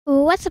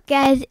What's up,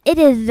 guys? It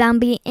is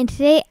Zombie, and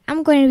today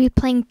I'm going to be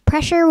playing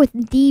Pressure with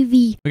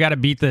DV. We gotta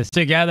beat this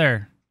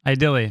together,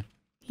 ideally.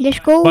 Let's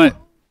go. But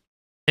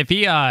if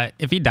he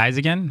dies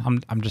again,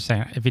 I'm just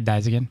saying, if he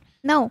dies again,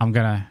 No.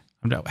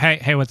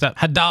 Hey, what's up?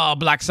 Hada,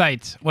 black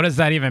sight. What does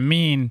that even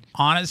mean?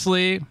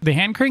 Honestly, the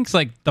hand crank's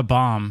like the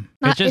bomb.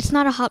 It's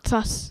not a hot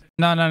sauce.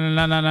 No,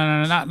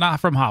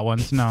 not from Hot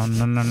Ones.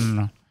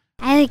 No.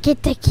 I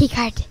get the key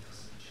card.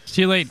 It's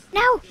too late.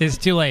 No. It's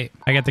too late.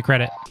 I get the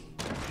credit.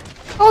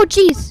 Oh,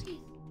 jeez.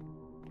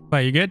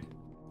 What, you good?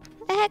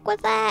 What the heck was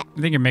that? I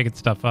think you're making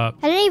stuff up.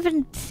 I didn't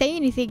even say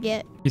anything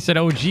yet. You said,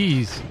 oh,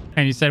 geez.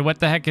 And you said, what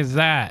the heck is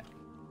that?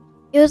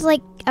 It was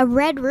like a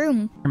red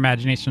room. Your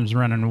imagination's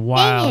running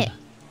wild. Dang it.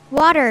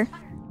 Water.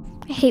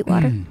 I hate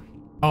water.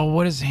 Oh,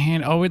 what is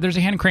hand? Oh, there's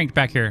a hand crank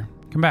back here.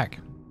 Come back.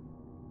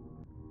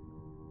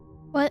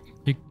 What?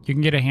 You can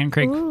get a hand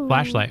crank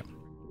flashlight.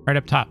 Right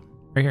up top.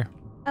 Right here.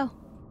 Oh.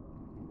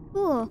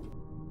 Cool.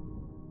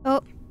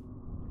 Oh.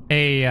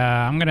 Hey,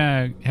 I'm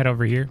gonna head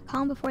over here.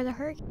 Calm before the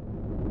hurricane.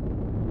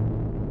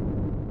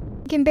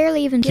 You can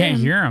barely even Can't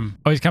hear him.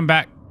 Oh, he's come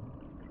back.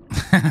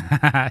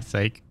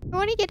 Psych. I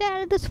want to get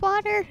out of this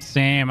water.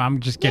 Same. I'm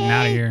just getting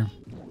out of here.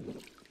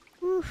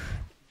 Oof.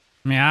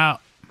 Let me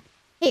out.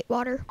 Hate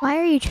water. Why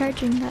are you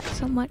charging that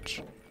so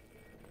much?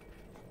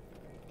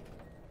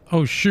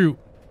 Oh, shoot.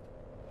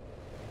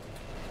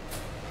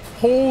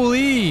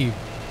 Holy.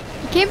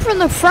 It came from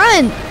the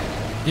front.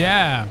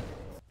 Yeah.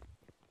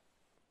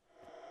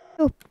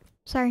 Oh,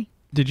 sorry.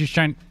 Did you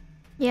shine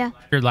Yeah.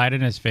 your light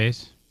in his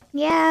face?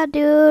 Yeah,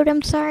 dude.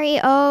 I'm sorry.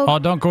 Oh. Oh,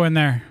 don't go in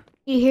there.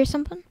 You hear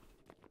something?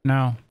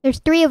 No. There's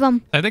 3 of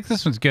them. I think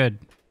this one's good.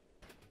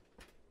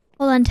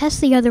 Hold on. Test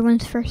the other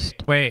ones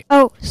first. Wait.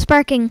 Oh,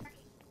 sparking.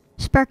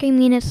 Sparking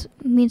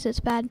means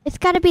it's bad. It's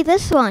got to be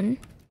this one.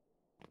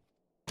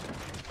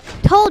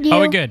 Told you. Oh,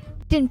 we're good.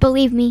 Didn't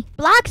believe me.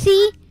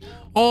 Bloxy.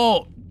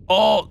 Oh.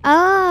 Oh.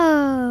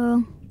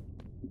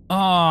 Oh,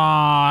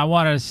 I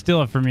wanted to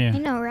steal it from you. I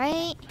know,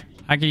 right?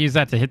 I could use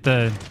that to hit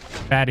the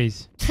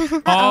baddies.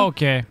 Oh,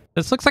 okay.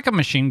 This looks like a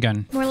machine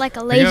gun. More like a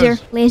There laser.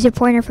 goes. Laser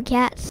pointer for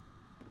cats.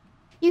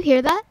 You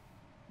hear that?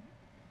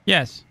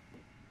 Yes.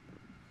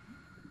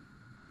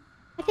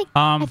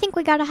 I think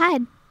we gotta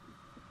hide.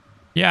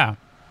 Yeah.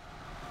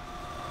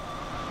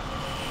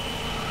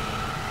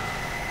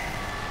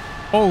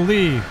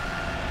 Holy.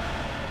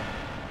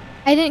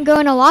 I didn't go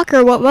in a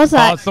locker. What was Oh,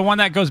 that? it's the one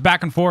that goes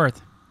back and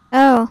forth.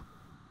 Oh.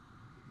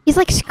 He's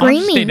like I'll just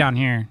screaming. stay down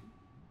here.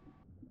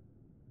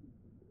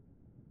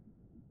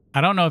 I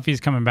don't know if he's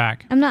coming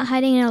back. I'm not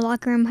hiding in a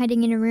locker. I'm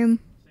hiding in a room.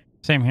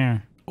 Same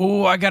here.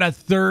 Oh, I got a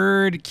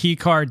third key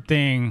card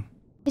thing.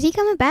 Is he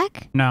coming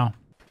back? No.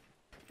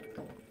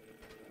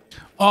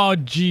 Oh,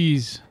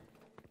 jeez.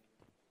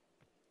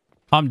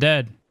 I'm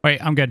dead. Wait,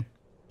 I'm good.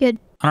 Good.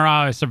 I don't know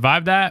how I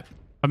survived that,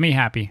 but me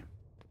happy.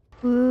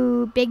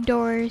 Ooh, big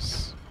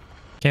doors.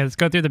 Okay, let's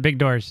go through the big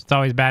doors. It's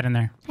always bad in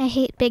there. I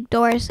hate big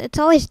doors. It's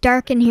always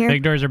dark in here.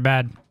 Big doors are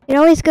bad. It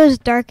always goes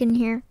dark in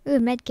here. Ooh,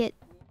 medkit.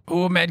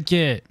 Ooh,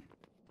 medkit.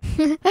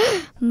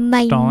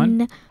 Mine.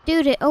 Stolen?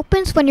 Dude, it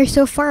opens when you're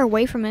so far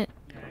away from it.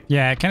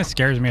 Yeah, it kind of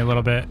scares me a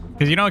little bit.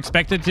 Because you don't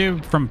expect it to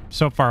from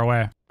so far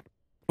away.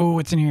 Oh,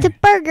 what's in here? It's a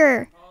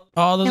burger.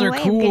 Oh, those No are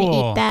way cool. I'm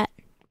gonna eat that.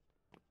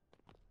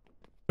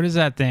 What is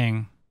that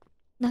thing?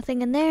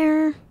 Nothing in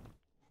there.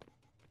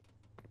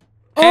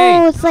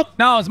 Hey! Oh, it's like...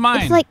 No, it's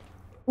mine. It's like...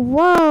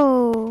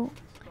 Whoa.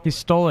 He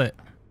stole it.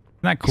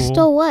 Isn't that cool?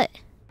 Stole what?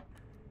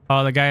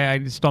 Oh, the guy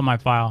I stole my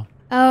file.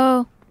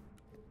 Oh.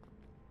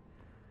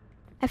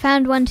 I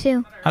found one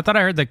too. I thought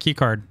I heard the key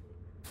card.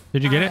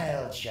 Did you get it?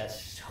 I'll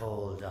just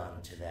hold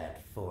on to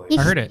that for He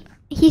you. I heard it.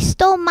 He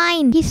stole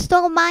mine. He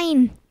stole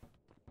mine.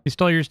 You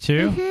stole yours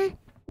too? Mm-hmm.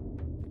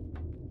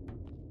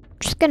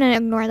 Just gonna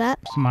ignore that.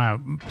 It's my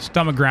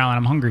stomach growling.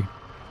 I'm hungry.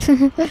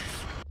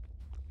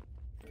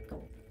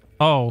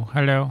 Oh,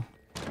 hello.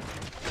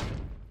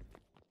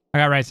 I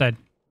got right side.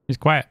 He's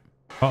quiet.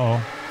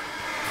 Uh-oh.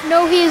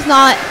 No, he is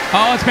not.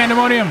 Oh, it's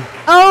pandemonium.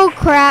 Oh,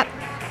 crap.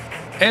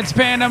 It's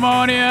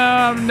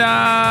pandemonium. No,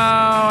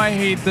 I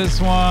hate this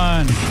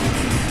one.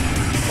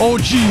 Oh,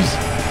 jeez.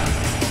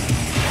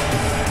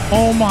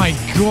 Oh, my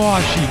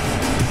gosh.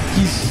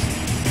 He's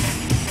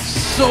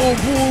so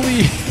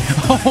bully.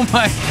 Oh,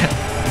 my.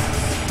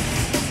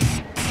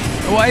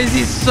 Why is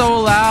he so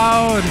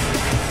loud?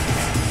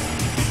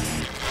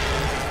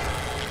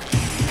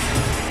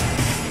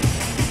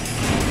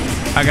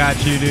 I got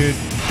you, dude.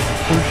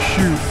 Oh,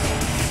 shoot.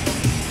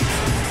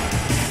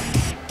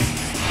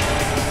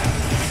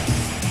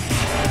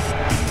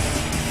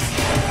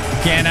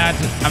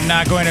 I'm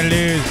not going to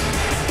lose.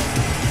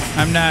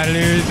 I'm not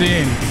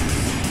losing.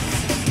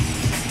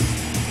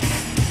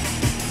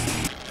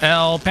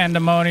 L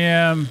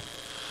pandemonium.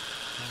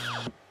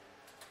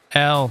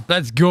 L.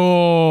 Let's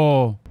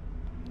go.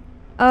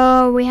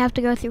 Oh, we have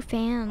to go through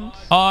fans.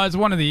 Oh, it's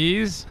one of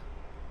these.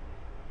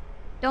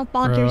 Don't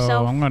bonk Bro,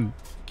 yourself. I'm going to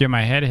get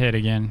my head hit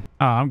again.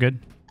 Oh, I'm good.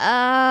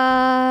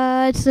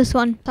 It's this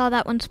one. Saw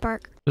that one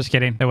spark. Just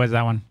kidding. It was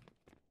that one.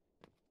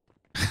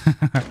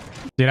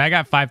 Dude, I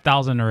got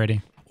 5,000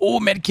 already. Oh,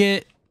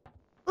 medkit.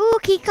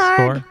 key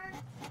card. Score?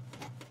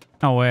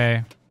 No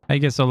way. I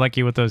get so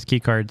lucky with those key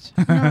cards.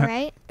 All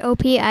right.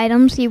 OP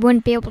items. You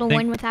wouldn't be able to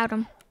win without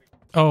them.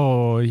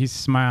 Oh, he's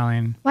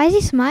smiling. Why is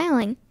he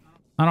smiling?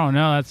 I don't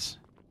know. That's.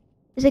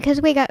 Is it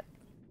because we got...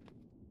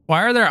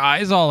 Why are their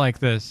eyes all like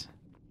this?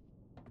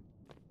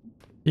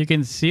 You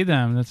can see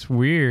them. That's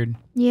weird.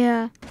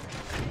 Yeah.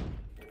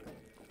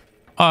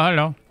 Oh,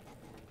 hello.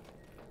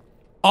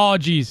 Oh,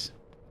 jeez.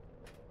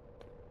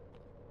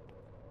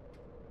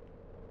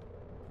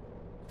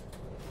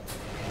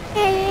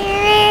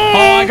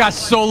 Oh, I got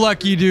so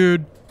lucky,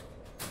 dude.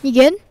 You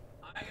good?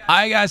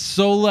 I got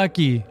so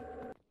lucky.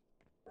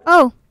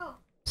 Oh.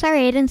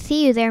 Sorry, I didn't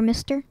see you there,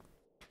 mister.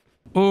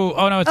 Ooh,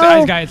 oh no, it's the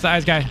eyes guy. It's the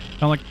eyes guy.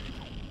 Don't look.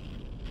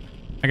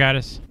 I got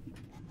us.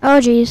 Oh,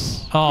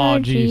 jeez. Oh,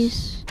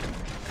 jeez.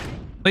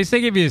 At least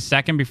they give you a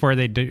second before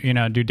they do,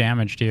 do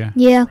damage to you.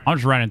 Yeah. I'm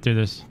just running through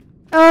this.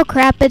 Oh,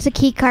 crap. It's a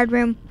key card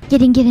room.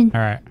 Get in, get in.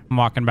 All right, I'm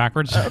walking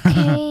backwards.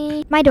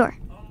 Okay. My door.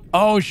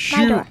 Oh, My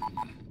shoot. door.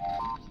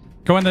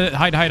 Go in the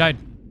hide.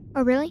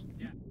 Oh, really?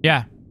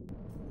 Yeah.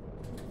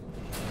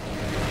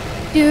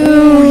 Dude.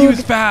 Ooh, he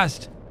was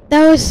fast.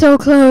 That was so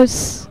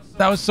close.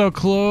 That was so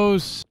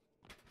close.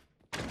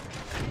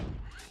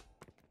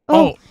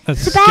 Oh, that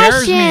Sebastian.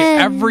 scares me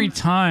every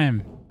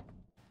time.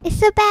 It's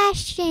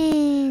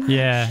Sebastian.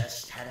 Yeah.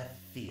 Just had a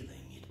feeling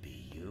it'd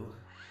be you.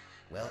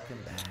 Welcome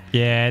back.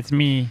 Yeah, it's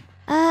me.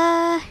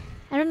 I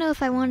don't know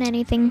if I want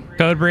anything.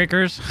 Code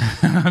breakers.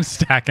 I'm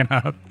stacking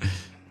up.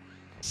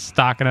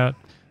 Stocking up.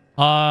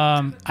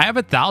 I have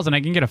 1,000.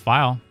 I can get a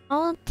file.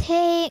 I'll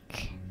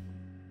take...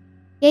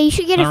 Yeah, you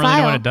should get I a don't file.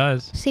 really know what it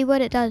does. See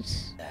what it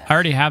does. I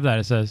already have that,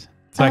 it says.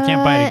 So I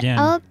can't buy it again.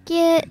 I'll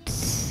get...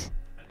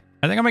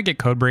 I think I might get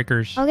code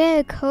breakers. I'll get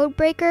a code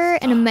breaker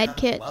and a med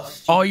kit.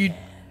 Oh, you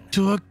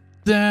took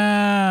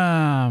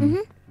them. Mm-hmm.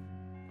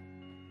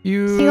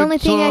 You It's the only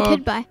thing I could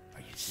took buy.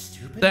 Are you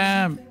stupid?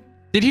 them.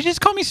 Did he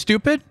just call me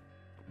stupid?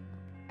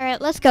 All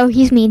right, let's go.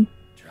 He's mean.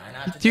 Try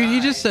not to Dude, he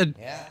die. just said,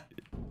 Yeah.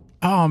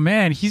 oh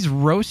man, he's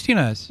roasting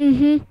us.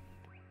 Mm-hmm.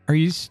 Are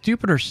you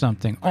stupid or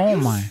something? Are Oh you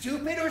my.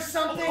 stupid or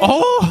something?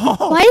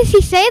 Oh! Why does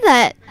he say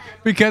that?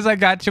 Because I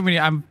got too many.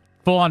 I'm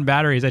full on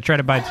batteries. I try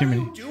to buy too Why are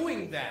many. you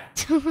doing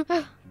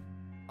that?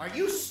 Are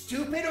you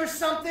stupid or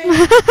something?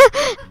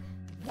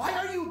 Why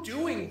are you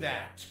doing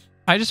that?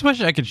 I just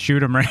wish I could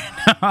shoot him right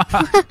now.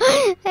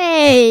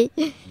 Hey.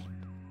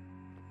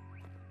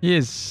 He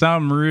is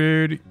some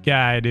rude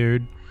guy,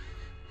 dude.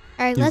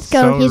 All right, He's let's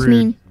go. so He's rude.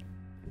 mean.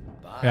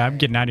 Yeah, I'm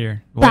getting out of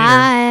here. Later.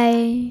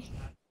 Bye.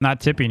 Not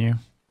tipping you.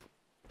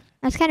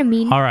 That's kind of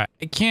mean. All right.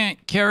 I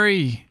can't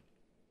carry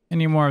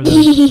any more of this.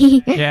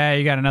 Yeah,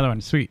 you got another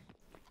one. Sweet.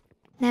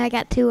 Now I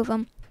got 2 of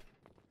them.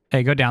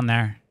 Hey, go down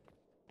there.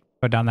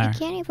 Go down I there.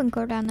 can't even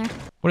go down there.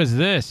 What is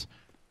this?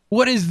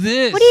 What is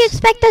this? What do you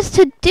expect us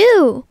to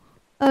do?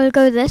 Oh,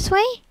 go this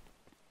way?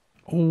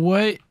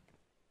 What?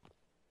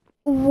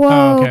 Whoa,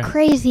 Oh, okay.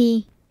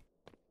 crazy.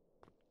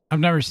 I've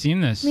never seen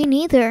this. Me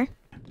neither.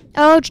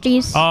 Oh,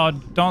 jeez. Oh,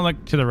 don't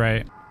look to the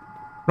right.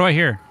 What do I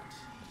hear?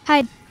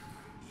 Hide.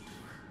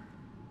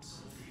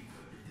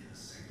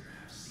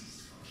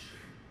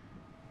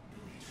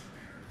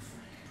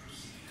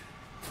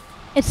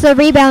 It's the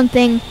rebound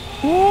thing.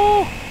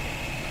 Woo!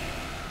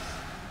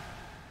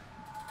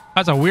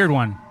 That's a weird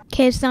one.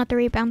 Okay, it's not the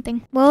rebound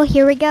thing. Well,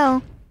 here we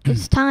go.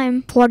 It's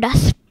time for the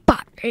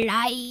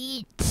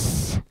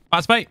spotlights.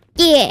 Boss fight.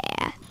 Yeah.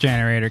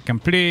 Generator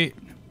complete.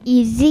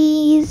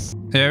 Easies.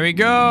 There we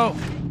go.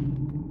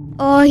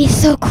 Oh, he's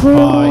so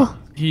cool. Oh,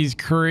 he's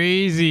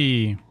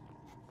crazy.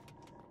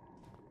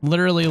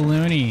 Literally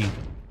loony.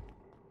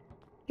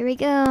 Here we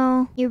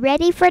go. You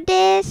ready for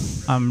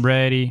this? I'm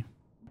ready.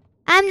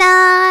 I'm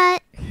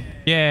not.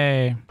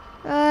 Yay.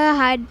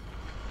 Hide.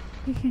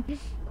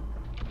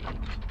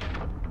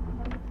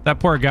 That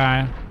poor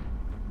guy.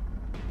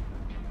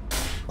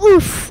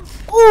 Oof.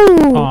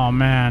 Ooh. Oh,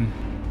 man.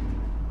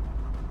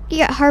 You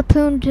got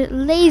harpooned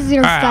laser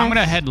All right, stuff. I'm going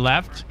to head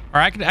left. Or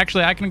I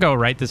can go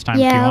right this time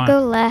if you Yeah, I'll want. go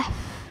left.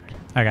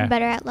 Okay. I'm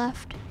better at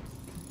left.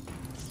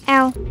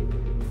 Ow.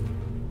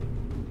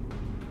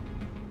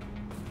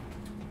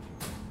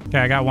 Okay,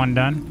 I got one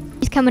done.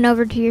 He's coming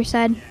over to your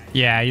side.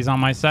 Yeah, he's on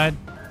my side.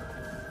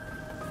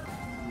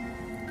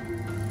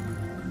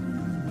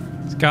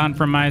 He's gone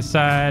from my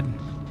side.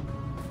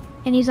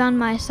 And he's on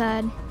my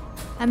side.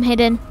 I'm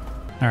hidden.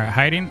 All right,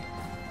 hiding.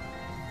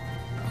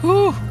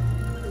 Whew.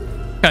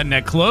 Cutting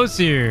it close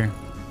here.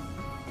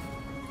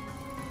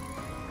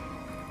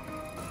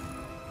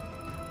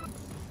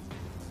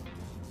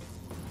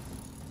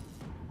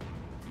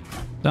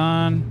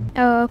 Done.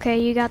 Oh, okay.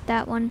 You got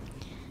that one.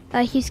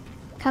 He's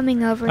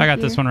coming over I got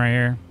here. this one right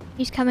here.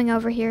 He's coming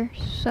over here,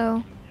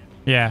 so...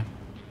 Yeah.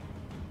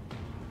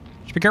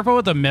 Just be careful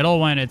with the middle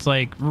one. It's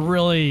like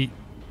really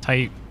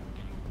tight.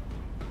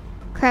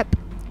 Crap.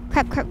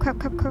 Crap.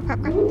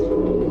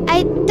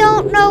 I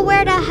don't know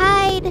where to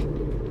hide.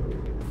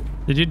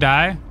 Did you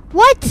die?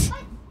 What?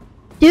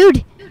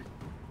 Dude,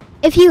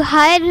 if you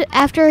hide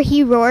after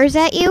he roars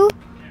at you,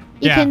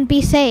 you Yeah. can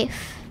be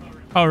safe.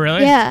 Oh,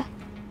 really? Yeah.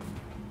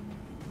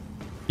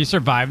 You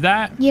survived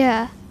that?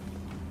 Yeah.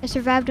 I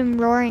survived him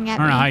roaring I at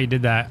don't me. know how you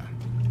did that.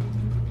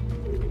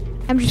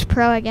 I'm just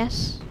pro, I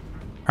guess.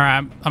 All right,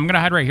 I'm gonna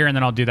hide right here and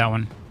then I'll do that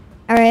one.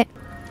 All right.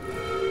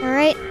 All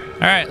right. All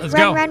right, let's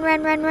Run, go. run,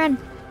 run, run, run.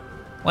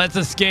 Let's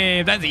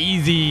escape. That's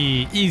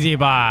easy. Easy,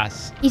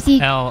 boss.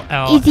 Easy. L,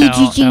 L, Easy, L,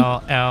 GG.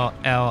 L, L,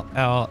 L,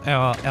 L,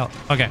 L, L.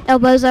 Okay.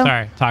 Elbozo.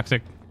 Sorry,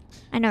 toxic.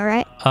 I know,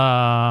 right?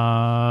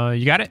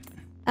 You got it?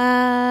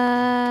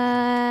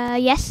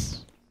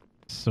 Yes.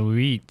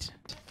 Sweet.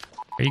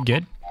 Are you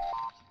good?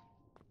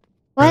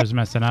 What? I was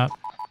messing up.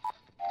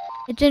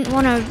 I didn't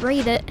want to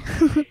read it.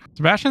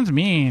 Sebastian's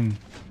mean.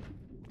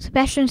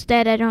 Sebastian's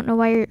dead. I don't know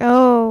why you're...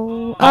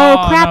 Oh.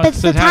 Oh, crap. No,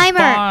 It's the to have timer.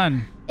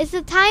 fun. It's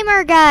the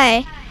timer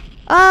guy.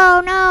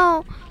 Oh,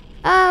 no.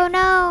 Oh,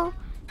 no.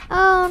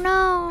 Oh,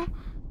 no.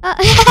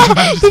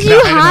 Did you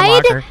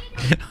hide?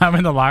 I'm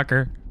in the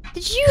locker.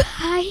 Did you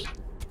hide?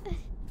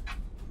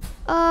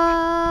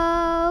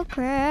 Oh,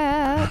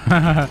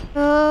 crap.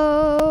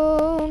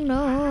 Oh,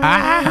 no.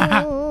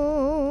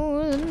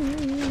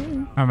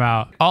 I'm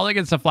out. All I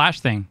get is a flash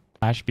thing.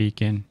 Flash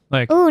beacon.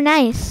 Like. Oh,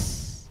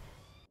 nice.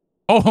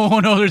 Oh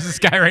no, there's this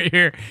guy right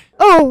here.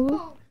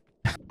 Oh.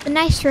 The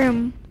nice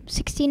room.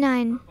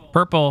 69.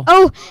 Purple.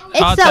 Oh, it's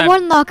that Outside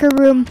one locker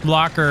room.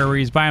 locker where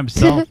he's by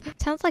himself.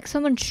 Sounds like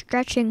someone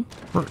stretching.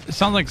 It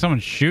sounds like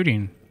someone's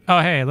shooting. Oh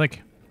hey, look.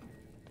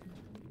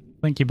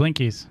 Blinky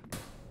blinkies.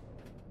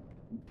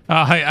 Oh,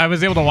 I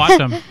was able to watch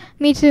them.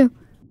 Me too.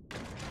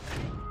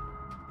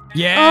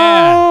 Yeah.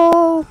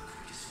 Oh.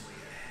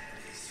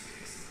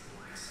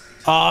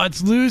 Oh,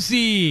 it's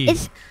Lucy.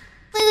 It's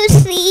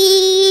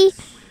Lucy.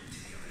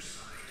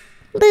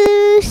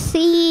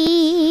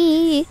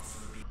 Lucy.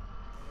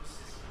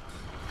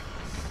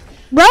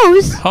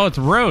 Rose? Oh, it's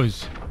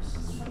Rose.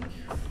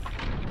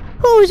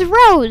 Who's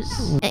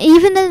Rose?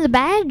 Even in the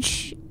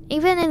badge?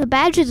 Even in the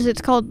badges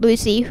it's called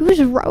Lucy.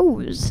 Who's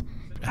Rose?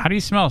 How do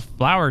you smell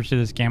flowers to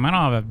this game? I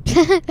don't have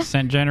a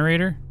scent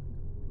generator.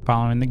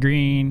 Following the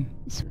green.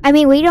 I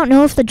mean, we don't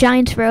know if the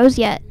giant's Rose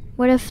yet.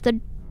 What if the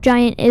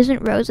giant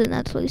isn't Rose and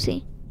that's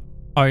Lucy?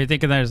 Oh, you're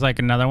thinking there's like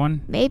another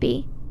one?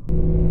 Maybe.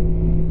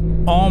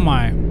 Oh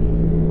my.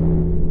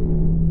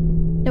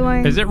 Don't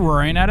worry. Is it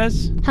roaring at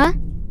us? Huh?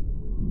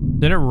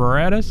 Did it roar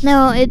at us?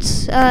 No,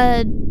 it's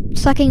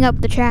sucking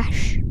up the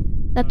trash.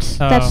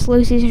 That's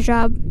Lucy's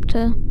job,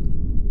 to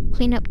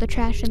clean up the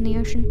trash in the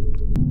ocean.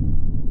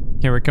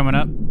 Okay, we're coming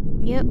up.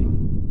 Yep.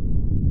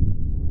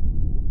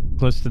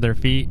 Close to their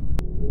feet.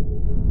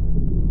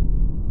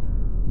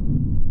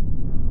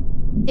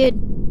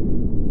 Dude.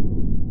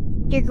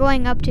 You're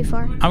going up too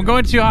far. I'm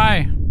going too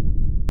high.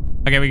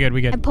 Okay, we good,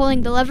 we good. I'm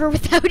pulling the lever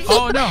without you.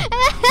 Oh no!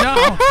 No!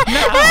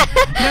 No!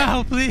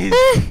 No! Please!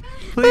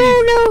 Please!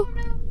 Oh no!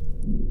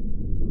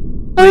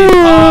 Please!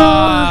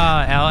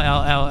 Oh.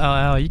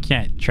 L. You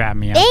can't trap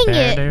me out Dang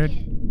there, it.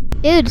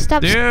 dude. Dude,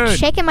 stop Dude.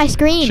 shaking my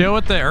screen. Chill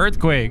with the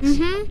earthquakes.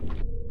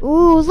 Mm-hmm.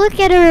 Ooh, look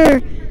at her.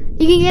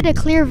 You can get a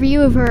clear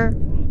view of her.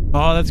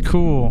 Oh, that's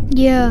cool.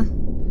 Yeah.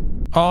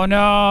 Oh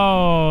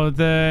no!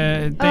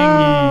 The Oh,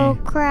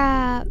 thingy.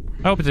 crap.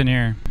 I hope it's in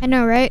here. I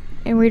know, right?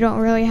 And we don't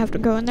really have to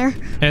go in there.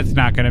 It's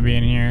not gonna be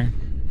in here.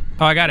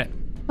 Oh, I got it.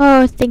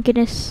 Oh,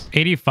 thinkiness.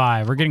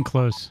 85. We're getting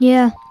close.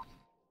 Yeah.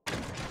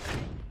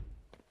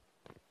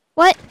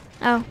 What?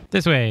 Oh.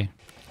 This way.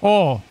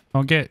 Oh,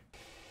 don't get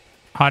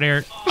hot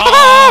air.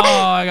 Oh,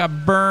 I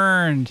got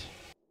burned.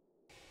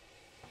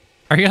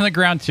 Are you on the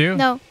ground too?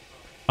 No.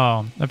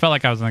 Oh, I felt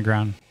like I was on the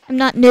ground. I'm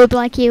not noob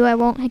like you. I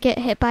won't get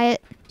hit by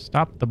it.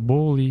 Stop the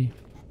bully.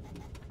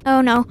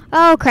 Oh, no.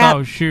 Oh, crap.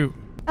 Oh, shoot.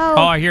 Oh.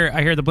 Oh, I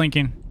hear the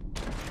blinking.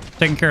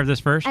 Taking care of this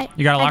first.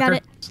 You got a I locker? got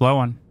it. Slow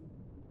one.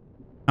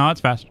 No,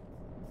 it's fast.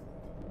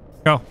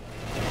 Go.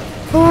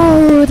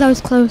 Oh, that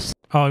was close.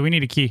 Oh, we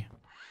need a key.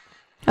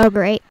 Oh,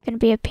 great. Gonna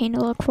be a pain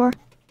to look for.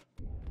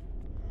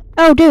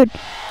 Oh, dude.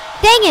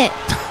 Dang it.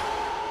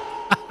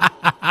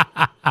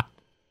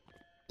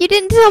 You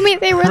didn't tell me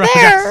they were I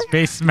there. got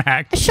face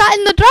smacked. I shot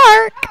in the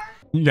dark.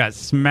 You got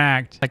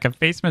smacked. Like a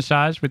face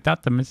massage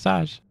without the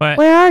massage. But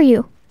Where are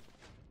you?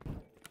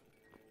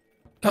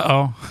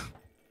 uh-oh.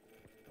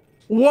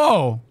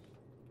 Whoa.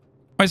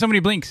 Why so many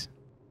blinks?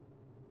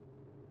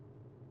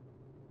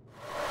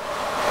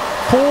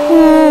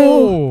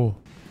 Oh.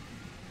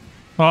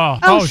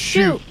 Oh,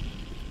 shoot.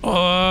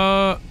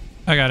 I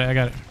got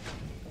it.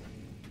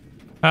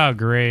 Oh,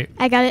 great.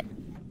 I got it.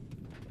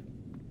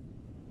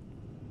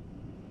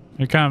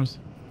 Here it comes.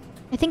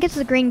 I think it's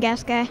the green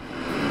gas guy.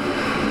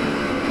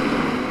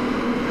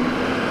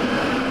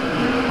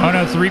 Oh,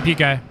 no, it's the repeat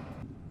guy.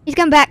 He's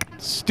come back.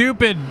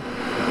 Stupid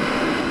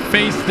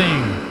face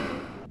thing.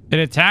 It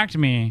attacked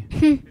me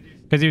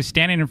because he was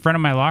standing in front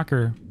of my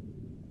locker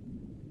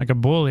like a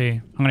bully.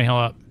 I'm going to heal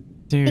up.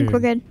 Dude. I think we're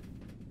good.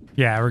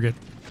 Yeah, we're good.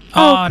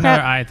 Oh, Oh, crap.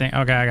 another eye thing.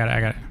 Okay, I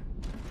got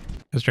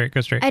it.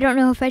 Go straight. I don't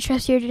know if I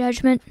trust your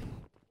judgment.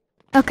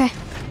 Okay.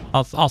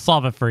 I'll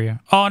solve it for you.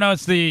 Oh, no,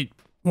 it's the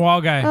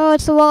wall guy. Oh,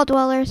 it's the wall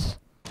dwellers.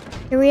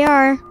 Here we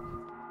are.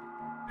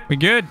 We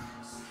good?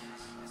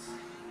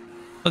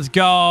 Let's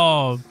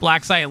go.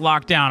 Black site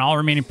lockdown. All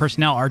remaining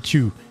personnel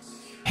R2.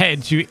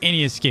 head to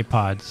any escape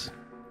pods.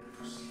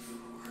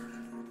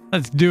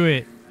 Let's do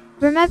it.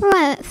 Remember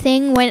when that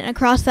thing went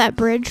across that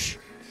bridge?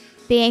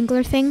 The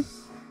angler thing?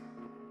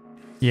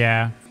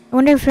 Yeah. I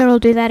wonder if it'll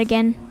do that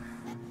again.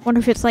 I wonder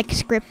if it's like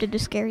scripted to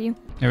scare you.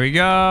 There we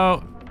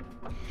go.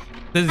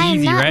 This is I am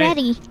easy, not right?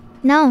 ready.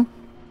 No,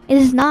 it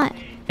is not.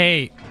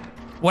 Hey,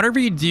 whatever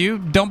you do,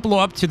 don't blow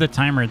up to the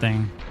timer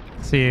thing.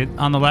 See,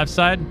 on the left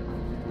side?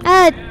 It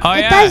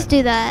yeah. does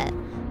do that.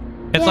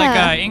 It's like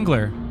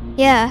angler.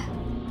 Yeah.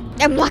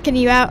 I'm locking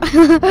you out.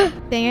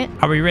 Dang it.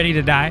 Are we ready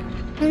to die?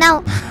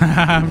 No.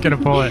 I'm gonna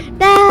pull it.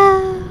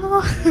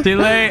 No. Too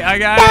late. I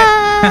got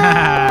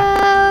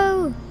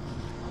No. it.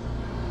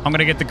 I'm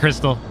gonna get the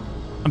crystal.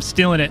 I'm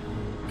stealing it,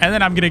 and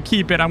then I'm gonna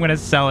keep it. I'm gonna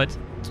sell it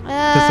to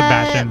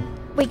Sebastian.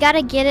 We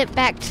gotta get it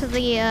back to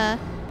the.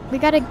 We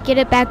gotta get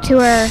it back to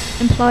our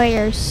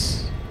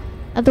employers.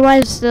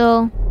 Otherwise,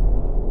 they'll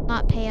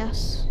not pay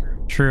us.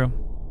 True.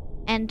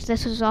 And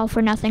this is all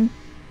for nothing.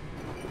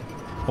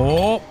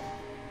 Oh.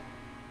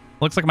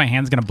 Looks like my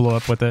hand's gonna blow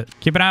up with it.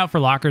 Keep an eye out for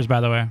lockers, by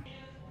the way.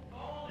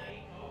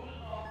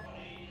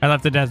 I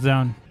left the death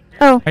zone.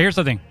 Oh. I hear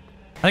something.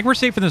 I think we're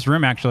safe in this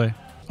room, actually.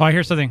 Oh, I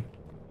hear something.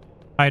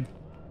 Hide.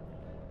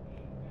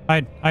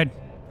 Hide. Hide.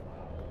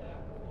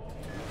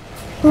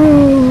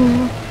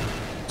 Ooh.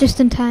 Just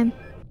in time.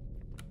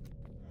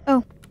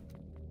 Oh.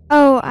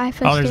 Oh, I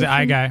fell. Oh, there's the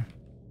eye guy.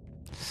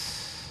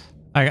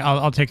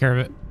 I'll take care of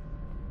it.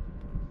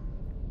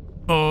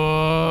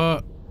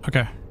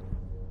 Okay.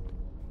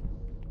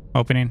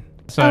 Opening.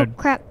 So Oh,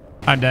 crap.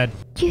 I'm dead.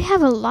 You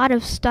have a lot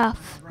of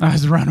stuff. I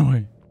was run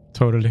away.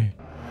 Totally.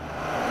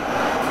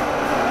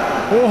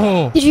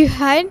 Oh. Did you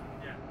hide?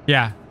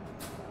 Yeah.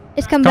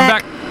 It's come Come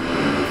back. back.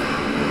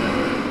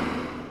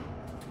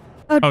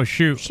 Oh,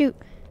 shoot. Shoot.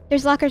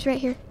 There's lockers right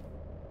here.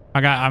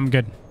 I'm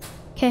good.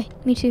 Okay,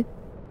 me too.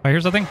 Oh,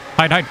 here's something.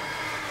 Hide, hide.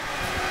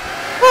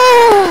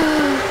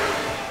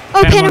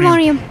 Oh,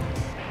 pandemonium.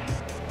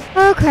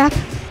 Oh, crap.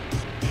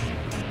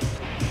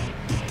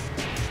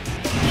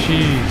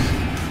 Jeez.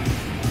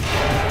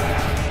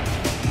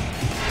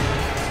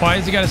 Why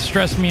has he got to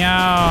stress me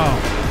out?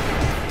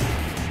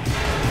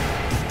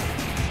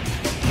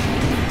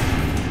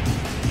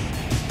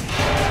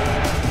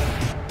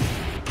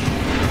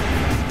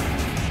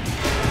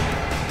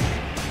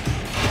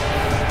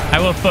 I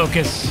will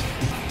focus.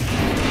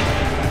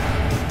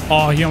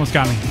 Oh, he almost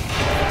got me.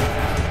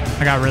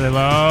 I got really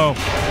low.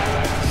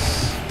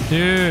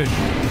 Dude.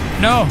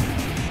 No.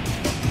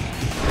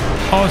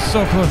 Oh, it's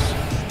so close.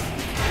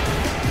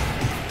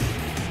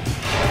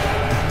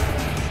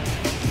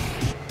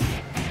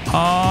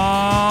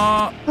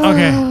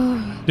 Okay.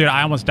 Dude,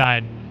 I almost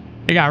died.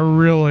 It got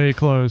really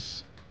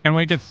close. And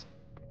when it gets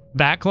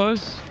that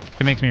close,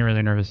 it makes me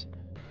really nervous.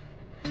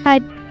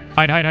 Hide.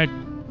 Hide, hide, hide.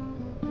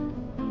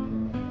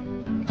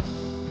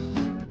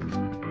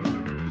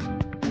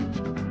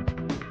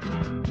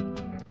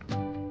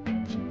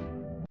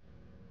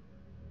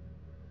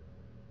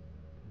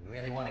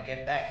 Really want to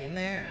get back in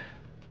there?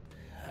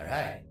 All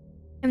right.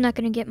 I'm not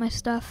gonna get my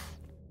stuff.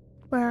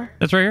 Where?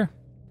 That's right here.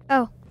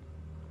 Oh.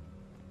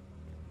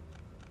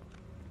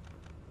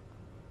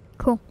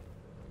 Cool.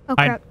 Oh,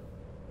 Hide. crap.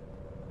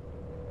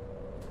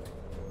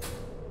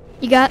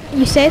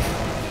 You safe?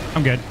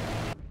 I'm good.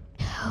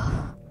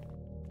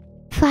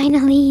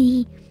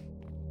 Finally.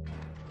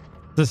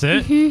 Is this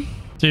it? Mhm.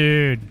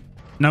 Dude,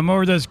 no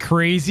more of those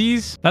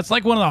crazies. That's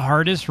like one of the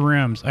hardest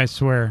rooms, I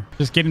swear.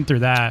 Just getting through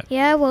that.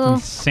 Yeah, well.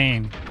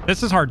 Insane.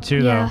 This is hard too,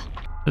 Yeah. though.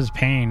 This is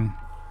pain.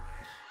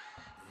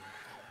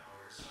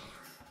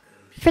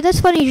 For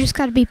this one, you just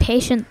gotta be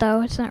patient,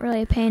 though. It's not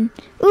really a pain.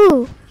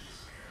 Ooh.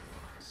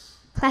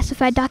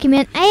 Classified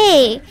document.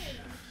 Hey!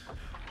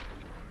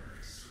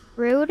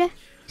 Rude.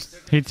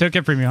 He took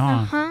it from you,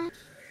 huh? Uh-huh.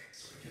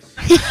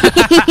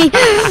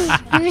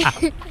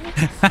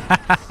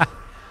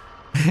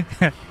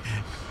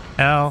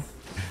 Hell.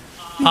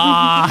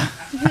 Ah.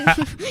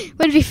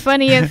 Would be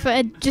funny if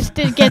I just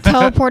didn't get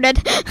teleported.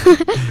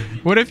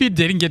 What if you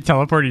didn't get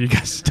teleported? You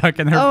got stuck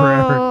in there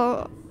forever.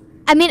 Oh.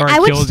 I mean, Or it I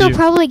would killed still you.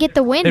 probably get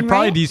the win, It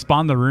probably right?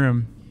 despawned the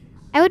room.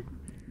 I would.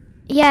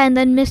 Yeah, and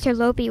then Mr.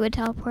 Lopi would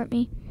teleport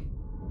me.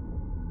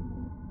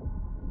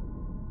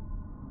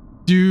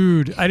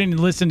 Dude, I didn't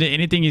listen to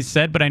anything he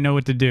said, but I know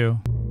what to do.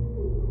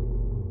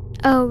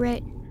 Oh,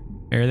 right.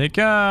 Here they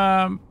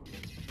come.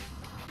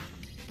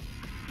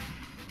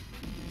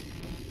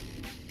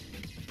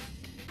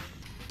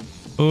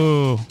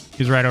 Ooh,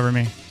 he's right over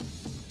me.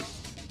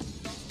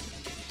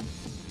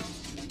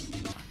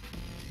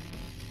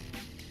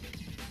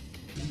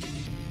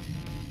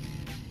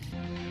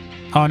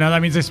 Oh no,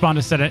 that means they spawned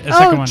a second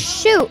Oh, one.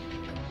 shoot.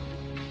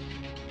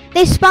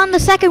 They spawned the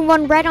second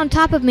one right on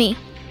top of me.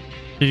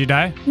 Did you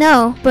die?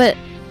 No, but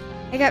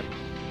I got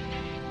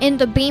in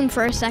the beam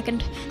for a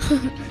second.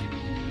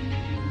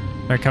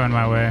 They're coming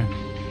my way.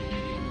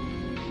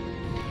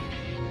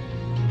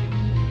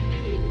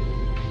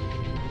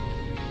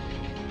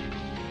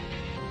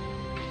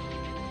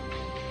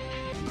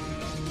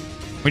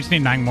 We just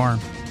need 9 more.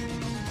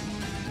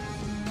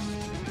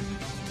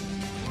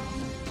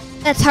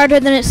 That's harder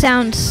than it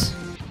sounds.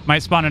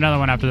 Might spawn another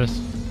one after this.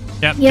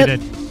 Yep, Yep. it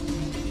did.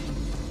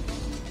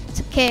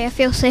 It's okay. I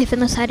feel safe in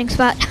this hiding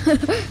spot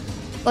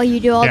while you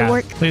do all the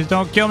work. Please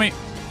don't kill me.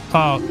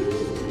 Oh.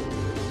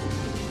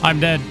 I'm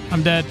dead.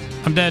 I'm dead.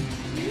 I'm dead.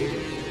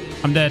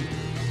 I'm dead.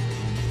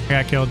 I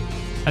got killed.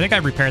 I think I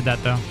repaired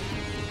that though.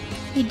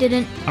 You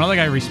didn't. I don't think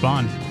I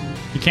respawned.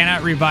 You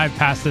cannot revive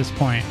past this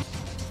point.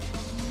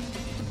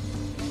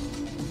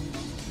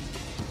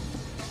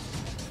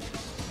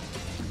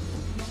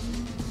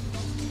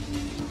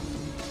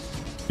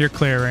 You're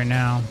clear right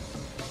now.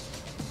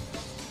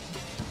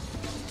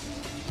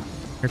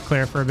 You're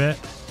clear for a bit.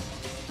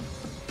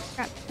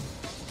 Crap.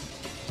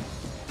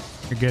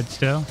 You're good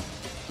still.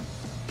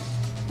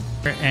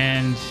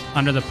 And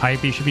under the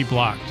pipe, you should be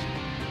blocked.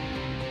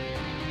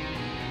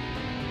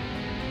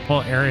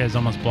 Whole area is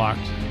almost blocked.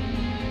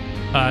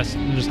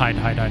 Just hide.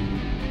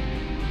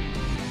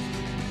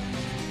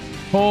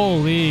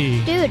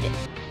 Holy. Dude.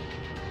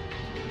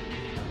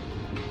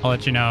 I'll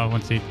let you know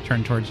once they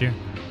turn towards you.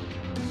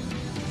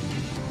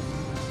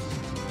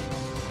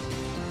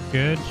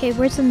 Good. Okay,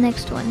 where's the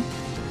next one?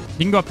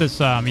 You can go up this,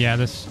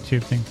 this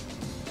tube thing.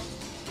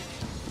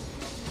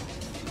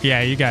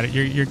 Yeah, you got it.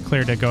 You're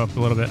clear to go up a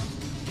little bit.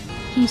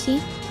 Can you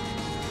see?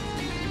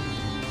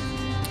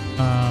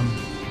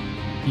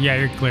 Yeah,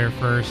 you're clear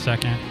for a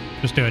second.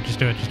 Just do it.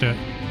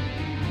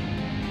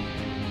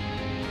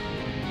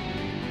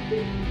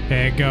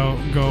 Okay, go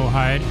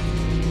hide.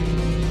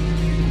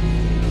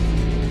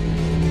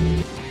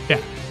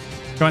 Yeah,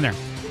 go in there.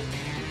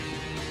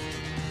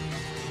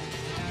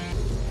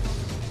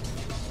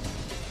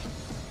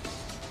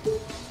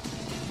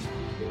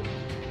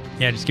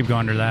 Yeah, just keep going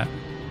under that.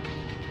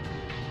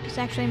 This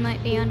actually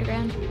might be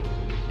underground.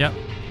 Yep.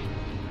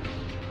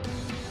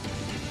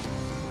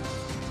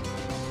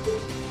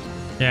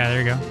 Yeah, there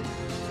you go.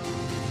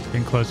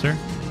 Getting closer.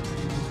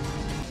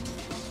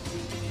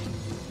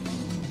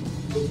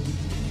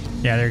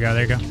 Yeah, there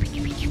you go.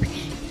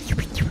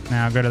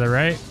 Now go to the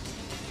right.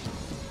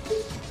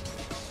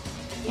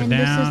 Go And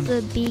down. this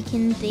is the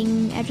beacon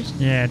thing.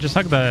 Yeah, just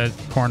hug the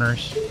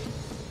corners.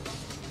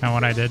 Kind of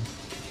what I did.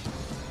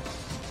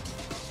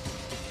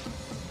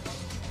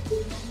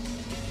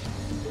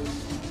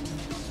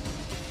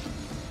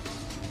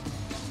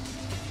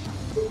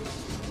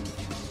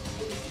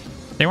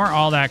 They weren't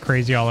all that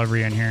crazy all over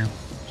you in here.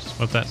 Just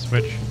flip that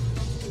switch.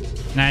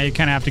 Now you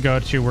kind of have to go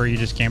to where you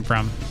just came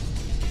from.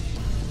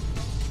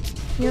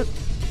 Yep.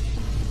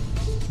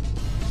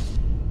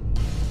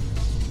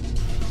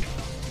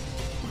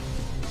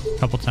 A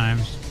couple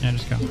times. Yeah,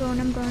 just go.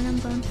 I'm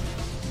going.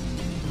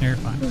 You're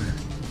fine.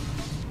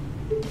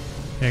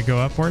 Okay, go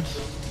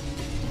upwards.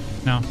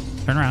 No,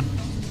 turn around.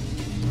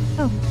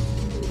 Oh.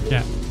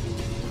 Yeah.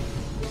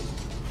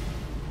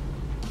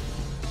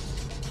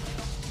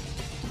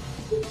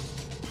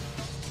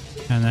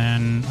 And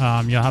then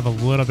you'll have a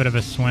little bit of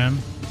a swim.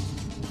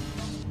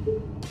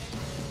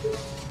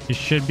 You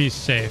should be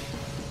safe.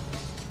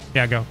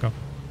 Yeah, go.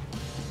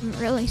 I'm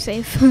really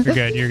safe.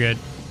 You're good.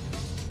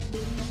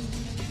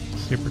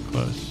 Super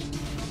close.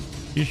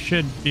 You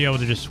should be able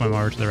to just swim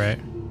over to the right.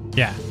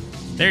 Yeah.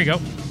 There you go.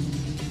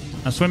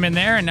 Now swim in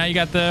there, and now you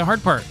got the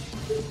hard part.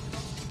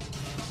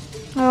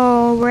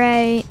 Oh,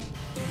 right.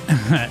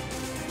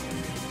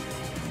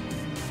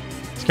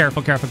 Just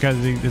careful,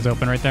 because it's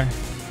open right there.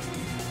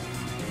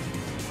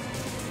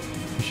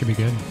 You should be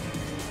good.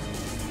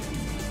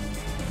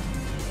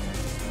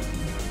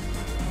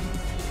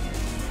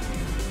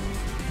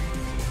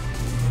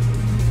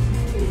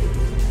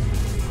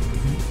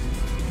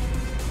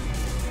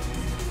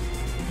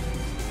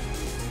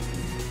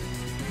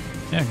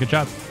 Yeah, good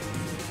job.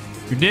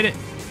 You did it.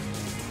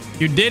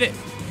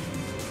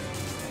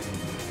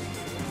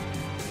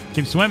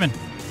 Keep swimming.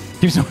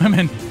 Just keep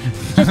swimming.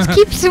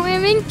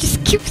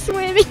 Just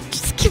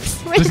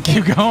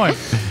keep going.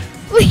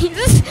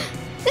 Please.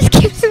 Just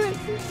keep swimming.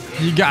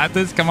 You got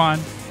this. Come on.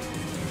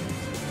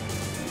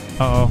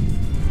 Uh-oh.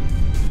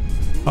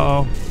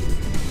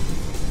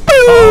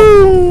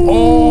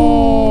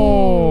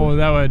 Oh,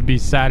 that would be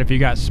sad if you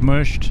got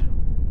smushed.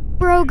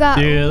 Bro got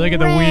Dude, look at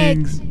the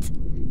wings.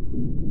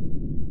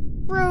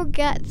 Bro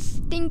got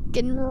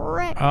stinking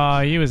wrecked. Oh,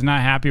 he was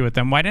not happy with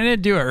them. Why didn't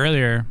it do it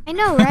earlier? I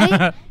know,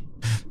 right?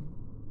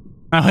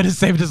 I would have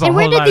saved us a And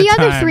whole where lot did of the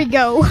time. other three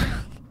go?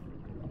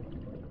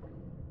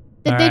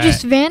 Did they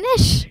just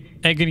vanish?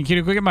 Hey, can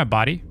you look at my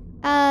body?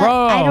 Bro.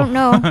 I don't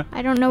know.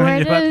 I don't know where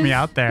You it left is. me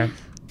out there.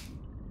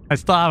 I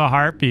still have a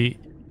heartbeat.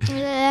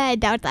 I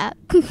doubt that.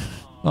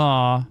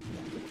 Aw.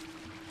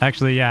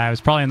 Actually, yeah, I was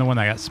probably in the one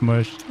that got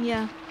smushed.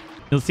 Yeah.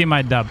 You'll see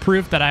my dub.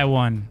 Proof that I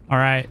won. All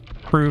right.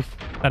 Proof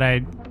that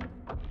I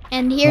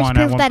And here's won at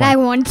proof one that point. I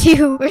won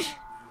too.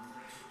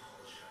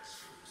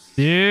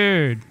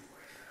 Dude.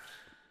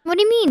 What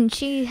do you mean?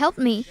 She helped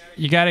me.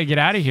 You got to get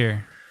out of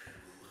here.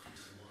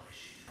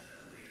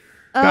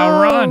 Oh.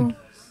 Go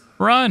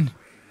run.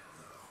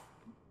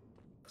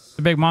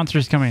 The big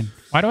monster's coming.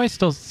 Why do I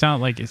still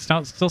sound like it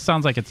still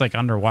sounds like it's like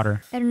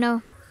underwater? I don't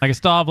know. Like I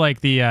still have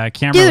like the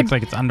camera Dude, looks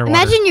like it's underwater.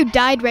 Imagine you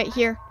died right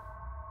here.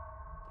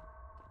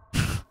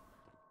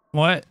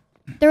 What?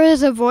 There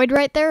was a void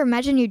right there.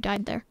 Imagine you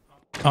died there.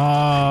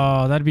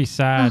 Oh, that'd be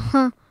sad.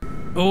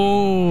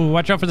 Oh,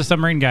 watch out for the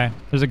submarine guy.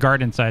 There's a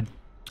guard inside.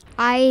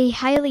 I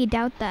highly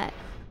doubt that.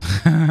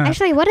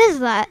 Actually, what is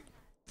that?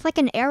 It's like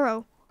an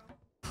arrow.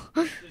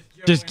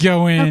 Just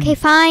go in. Okay,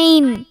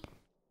 fine.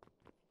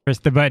 Press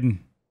the button.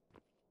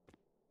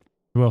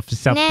 We'll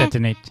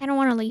self-detonate. I don't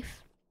want to leave.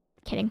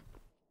 Kidding.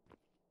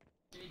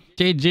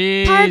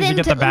 GG. Pardon You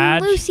got the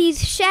badge?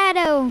 Lucy's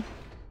shadow.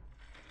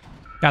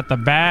 Got the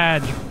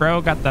badge,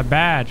 bro. Got the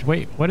badge.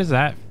 Wait, what is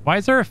that? Why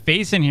is there a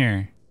face in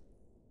here?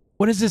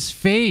 What is this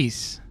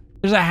face?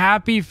 There's a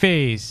happy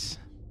face.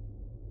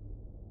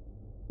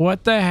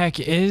 What the heck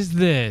is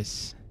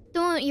this? The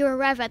moment you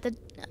arrive at the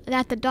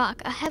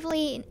dock, a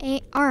heavily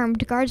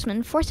armed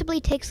guardsman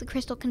forcibly takes the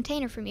crystal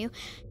container from you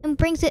and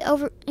brings it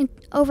over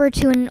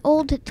to an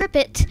old,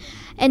 decrepit,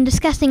 and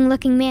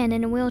disgusting-looking man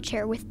in a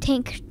wheelchair with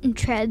tank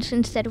treads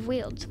instead of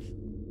wheels.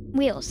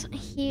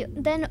 He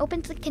then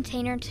opens the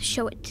container to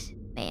show it to the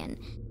man.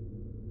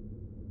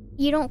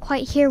 You don't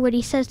quite hear what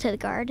he says to the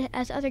guard,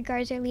 as other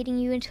guards are leading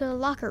you into a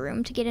locker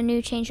room to get a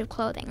new change of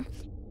clothing.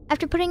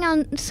 After putting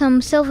on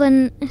some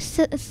civilian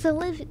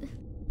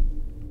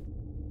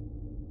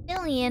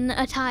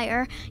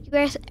attire,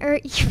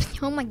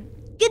 oh my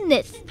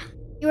goodness,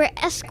 you are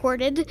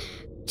escorted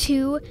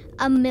to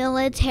a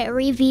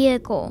military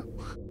vehicle.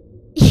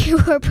 You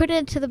are put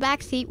into the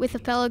back seat with a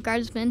fellow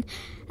guardsman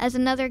as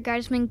another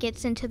guardsman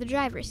gets into the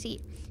driver's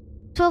seat.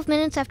 12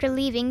 minutes after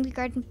leaving, the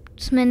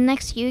guardsman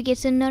next to you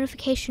gets a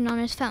notification on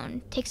his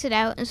phone, takes it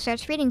out, and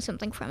starts reading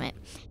something from it.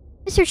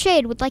 Mr.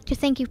 Shade would like to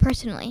thank you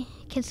personally.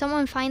 Can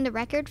someone find the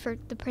record for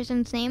the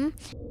person's name?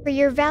 For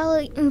your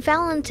valiant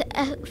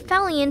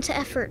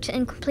effort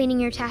in completing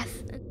your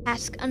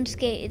task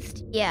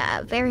unscathed.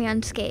 Yeah, very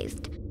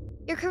unscathed.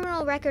 Your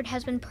criminal record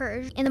has been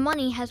purged, and the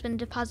money has been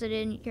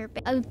deposited in your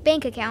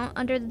bank account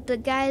under the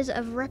guise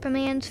of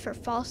reprimands for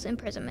false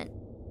imprisonment.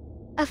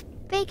 A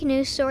fake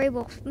news story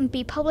will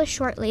be published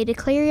shortly to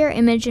clear your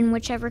image in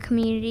whichever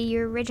community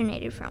you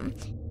originated from.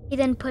 He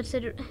then puts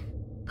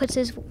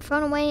his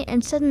phone away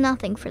and said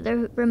nothing for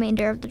the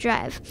remainder of the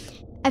drive.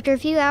 After a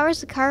few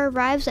hours, the car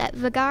arrives at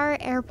Vagar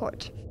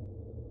Airport.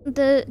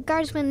 The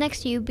guardsman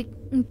next to you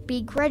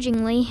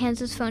begrudgingly hands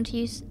his phone to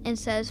you and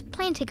says,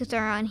 "Plane tickets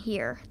are on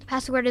here. The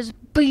password is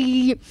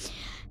B."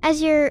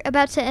 As you're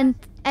about to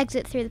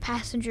exit through the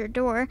passenger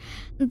door,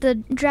 the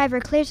driver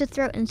clears his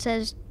throat and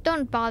says,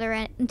 "Don't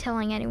bother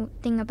telling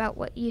anything about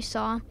what you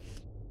saw.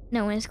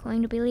 No one is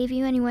going to believe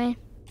you anyway."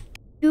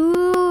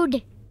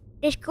 Dude,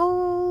 let's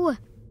go.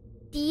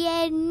 The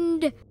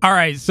end. All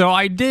right, so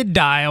I did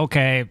die.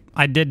 Okay,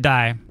 I did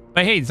die.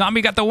 But hey,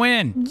 Zombie got the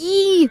win.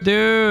 Yee.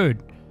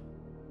 Dude,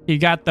 he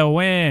got the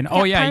win.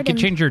 Oh, yeah, you can pardoned.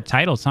 change your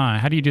titles, huh?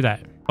 How do you do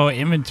that? Oh,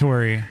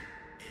 inventory.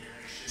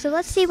 So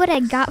let's see what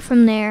I got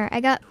from there. I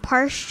got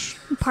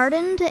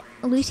pardoned,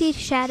 Lucy's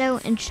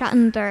shadow, and shot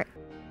in the dark.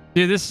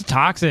 Dude, this is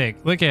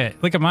toxic. Look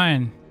at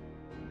mine.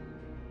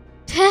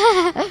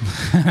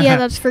 Yeah,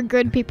 that's for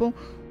good people.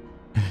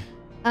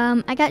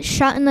 I got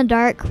shot in the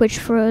dark,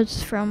 which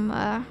was from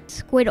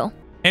Squiddle.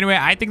 Anyway,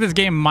 I think this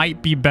game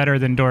might be better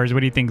than Doors. What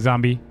do you think,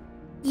 Zombie?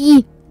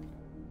 Yee.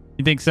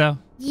 You think so?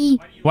 Yee.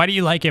 Why do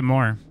you like it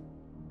more?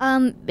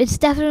 It's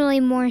definitely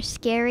more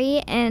scary,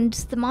 and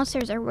the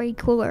monsters are way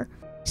cooler.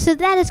 So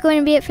that is going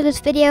to be it for this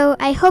video.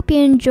 I hope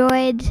you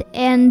enjoyed,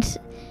 and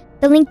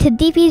the link to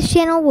DV's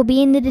channel will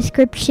be in the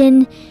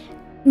description.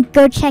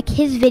 Go check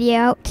his video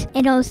out,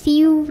 and I'll see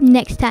you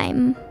next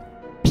time.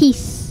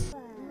 Peace.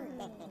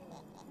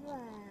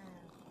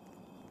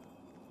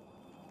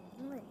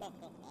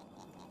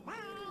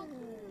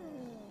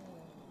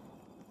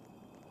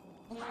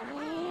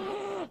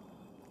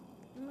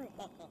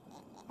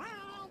 Wow.